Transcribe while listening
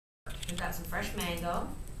We've got some fresh mango.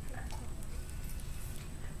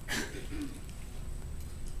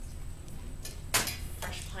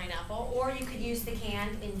 Fresh pineapple, or you could use the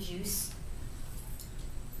canned in juice.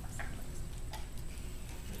 A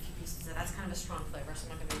few pieces of that's kind of a strong flavor, so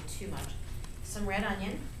I'm not going to do too much. Some red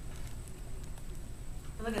onion.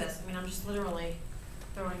 And look at this. I mean, I'm just literally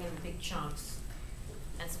throwing in big chunks,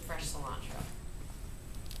 and some fresh cilantro.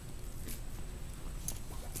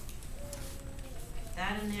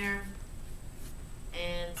 That in there,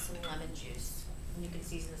 and some lemon juice. And you can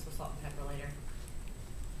season this with salt and pepper later.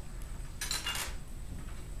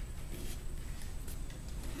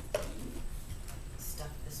 Stuff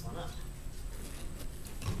this one up.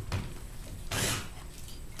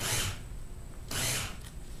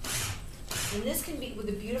 And this can be, with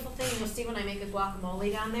the beautiful thing, you'll see when I make a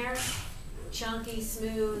guacamole down there, chunky,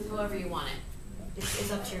 smooth, however you want it.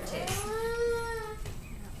 It's up to your taste.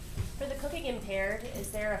 For the cooking impaired, is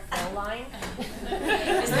there a fill line?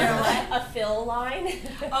 Is there a what? A fill line?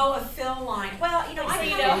 Oh, a fill line. Well, you know, I kind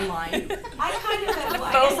of have,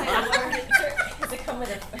 I guess I learned. Does it come with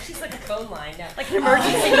a, she's like a phone line now, like an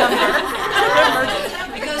emergency number.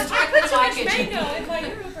 It goes directly to my kitchen. Mango in my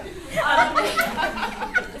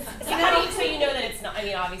so you know that it's not, I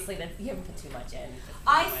mean, obviously that you haven't put too much in.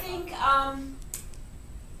 I think,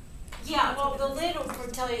 yeah, well, the lid will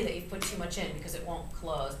tell you that you've put too much in because it won't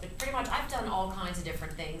close. But pretty much, I've done all kinds of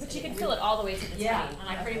different things. But you can fill it all the way to the yeah, screen. and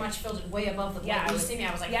I pretty much filled it way above the lid. Yeah, You see me,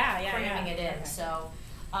 I was like cramming it in. Okay. So,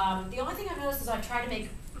 the only thing I've noticed is I try to make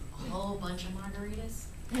a whole bunch of margaritas.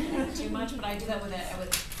 Too much, but I do that with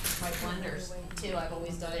my blenders too. I've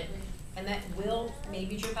always done it. And that will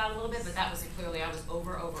maybe drip out a little bit, but that was clearly, I was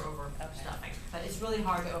over stuffing. But it's really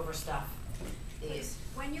hard to overstuff these.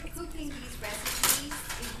 When you're cooking these recipes,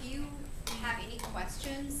 if you have any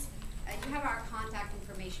questions, you have our contact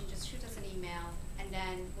information, just shoot us an email, and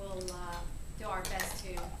then we'll do our best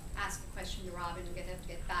to ask a question to Robin and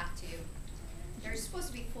get back to you. They're supposed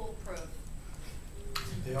to be foolproof.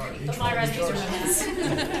 They are. But my recipes are nice.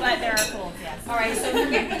 But there are fools, yes. All right, so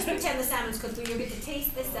just pretend the salmon's cooked. You'll get to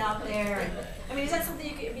taste this out there. I mean, is that something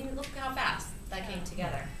you could, I mean, look how fast that came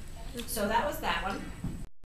together. So that was that one.